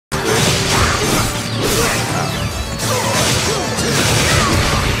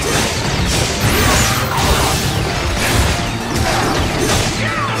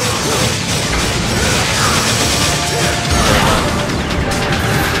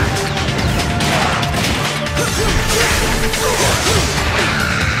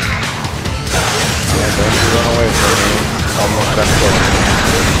That's cool.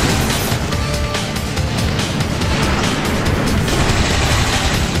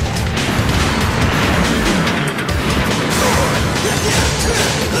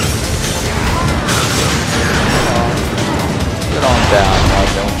 Get on down, why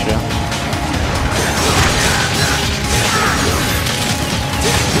don't you?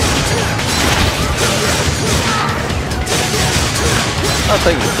 I'll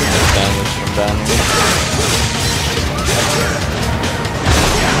take the too much damage from down here.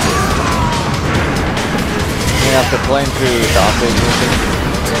 Yeah, after playing through Dante's music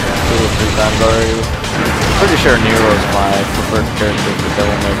 2 or 3 times already, I'm pretty sure Nero's my preferred character for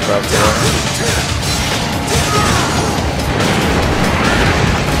Devil May Cry 4.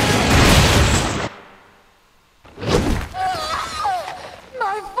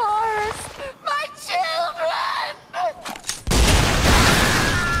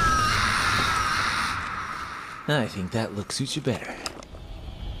 I think that look suits you better.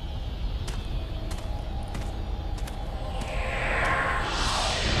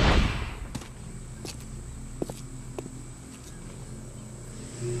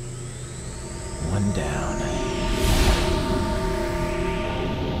 One down.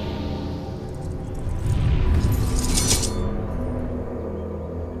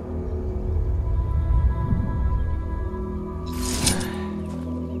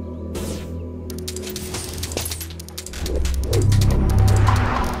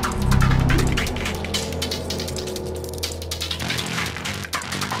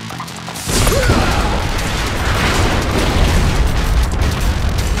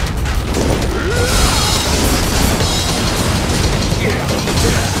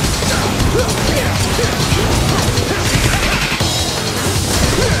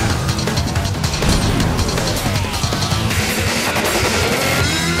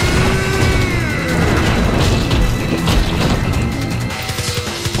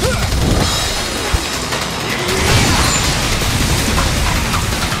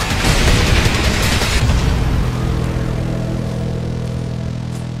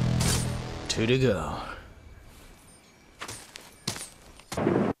 Two to go.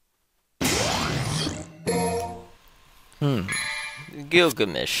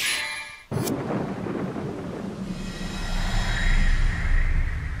 Gilgamesh.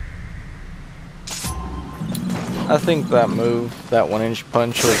 I think that move, that 1-inch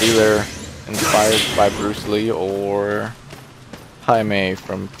punch, was either inspired by Bruce Lee or Jaime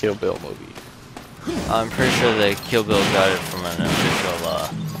from Kill Bill movie. I'm pretty sure that Kill Bill got it from an official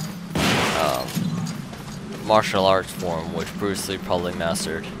martial arts form, which Bruce Lee probably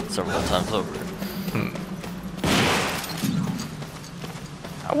mastered several times over.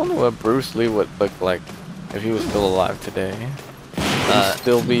 I wonder what Bruce Lee would look like if he was still alive today. Would he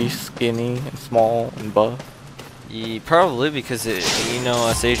still be skinny and small and buff? Probably, because you know,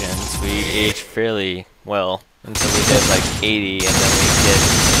 us Asians, we age fairly well until we get like 80, and then we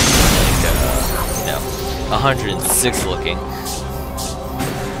get like 106 looking.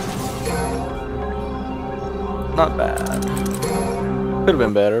 Not bad. Could have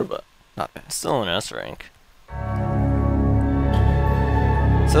been better, but not bad. Still an S rank.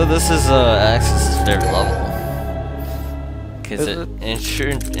 So this is Axis's favorite level, because it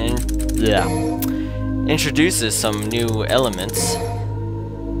introduces some new elements.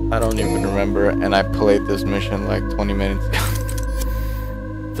 I don't even remember, and I played this mission like 20 minutes ago.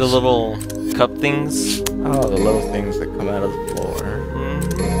 The little cup things. Oh, the little things that come out of the floor.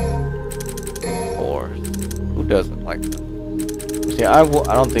 Or who doesn't like them? See, I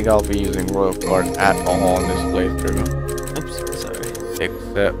don't think I'll be using Royal Guard at all in this playthrough. Oops, sorry.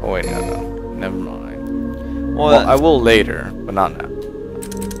 Except, oh wait, no, never mind. Well, I will later, but not now.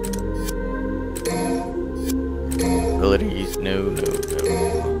 Abilities, no.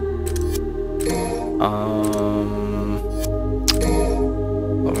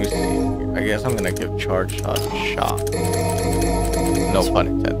 Let me see. I guess I'm gonna give Charge Shot a shot. No pun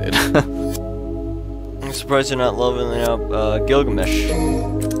intended. I'm surprised you're not leveling up Gilgamesh.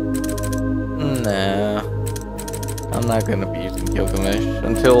 Nah. I'm not gonna be using Gilgamesh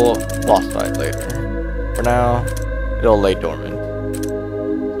until boss fight later. For now, it'll lay dormant.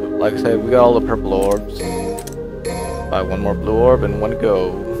 So, like I said, we got all the purple orbs. Buy one more blue orb and one to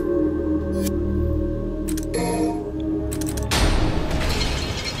go.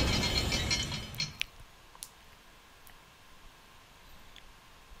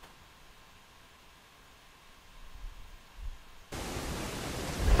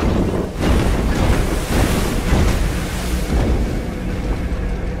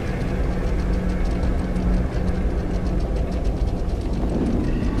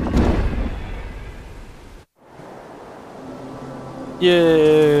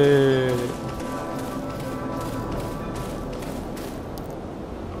 Yay!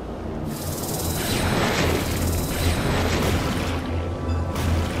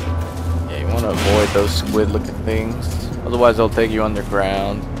 Yeah, you want to avoid those squid-looking things. Otherwise, they'll take you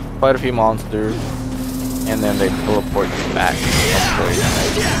underground, fight a few monsters, and then they teleport you back.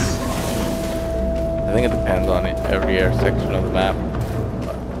 I think it depends on every section of the map.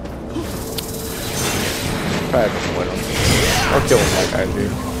 Try to avoid them. Or kill them like I do.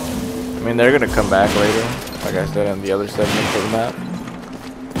 I mean, they're gonna come back later, like I said, in the other segments of the map.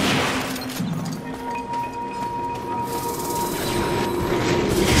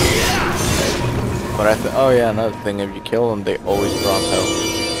 But oh yeah, another thing, if you kill them, they always drop health.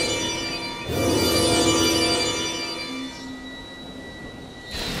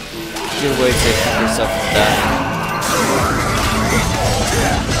 Good way to keep yourself from dying.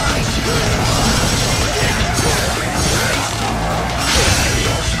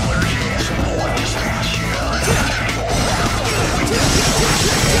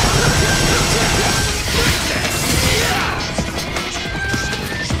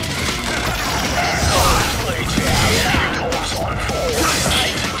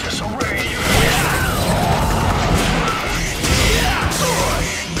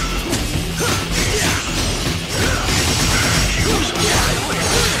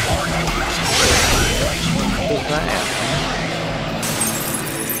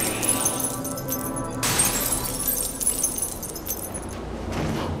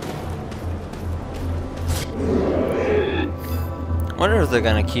 I wonder if they're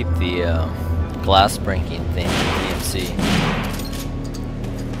gonna keep the glass breaking thing in DMC.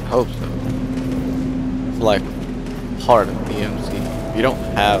 Hope so. It's like part of DMC. If you don't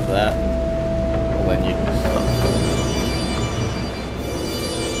have that, well, then you just suck.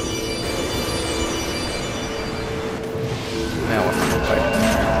 Now what's the fight?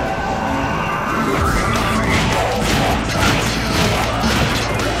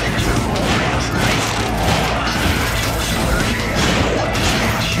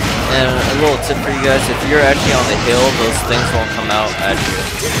 And a little tip for you guys, if you're actually on the hill, those things won't come out at you.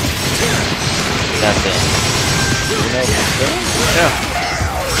 That thing. Yeah.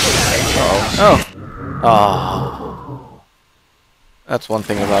 Oh. That's one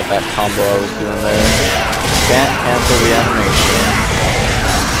thing about that combo I was doing there. Can't cancel the animation.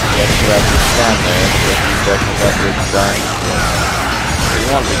 You have to stand there for a few seconds after it's done. So you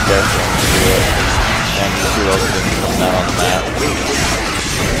want to be careful when you do it. And you see those things coming out on the map.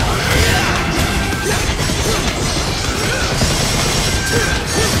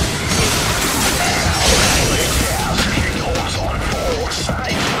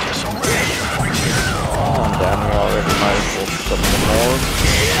 Oh, I'm down here already. Might as well put up the mode.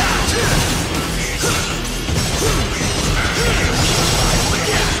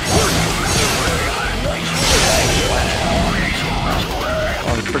 Oh,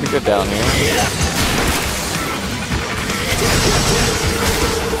 I'm pretty good down here.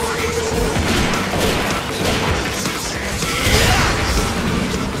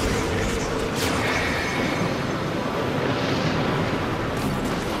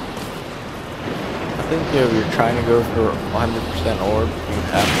 I think if you're trying to go for 100% orbs, you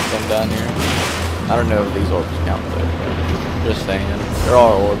have to come down here. I don't know if these orbs count though. Just saying, there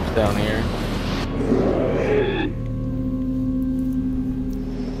are orbs down here.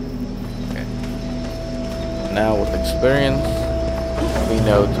 Okay. Now with experience, we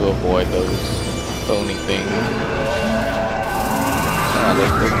know to avoid those phony things. Ah, they're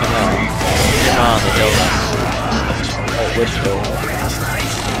still coming out. You're not on the hill then. Oh, which hill?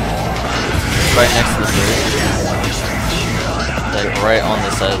 Right next to the bridge. Like right on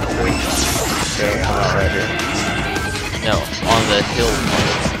the side of the bridge. Okay, come out right here. No, on the hill.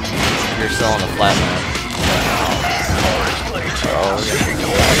 You're still on the flat map. Oh, we're gonna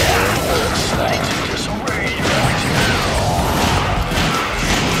go out of here.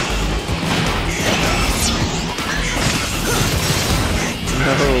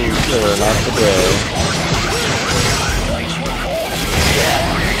 No, sir, not today.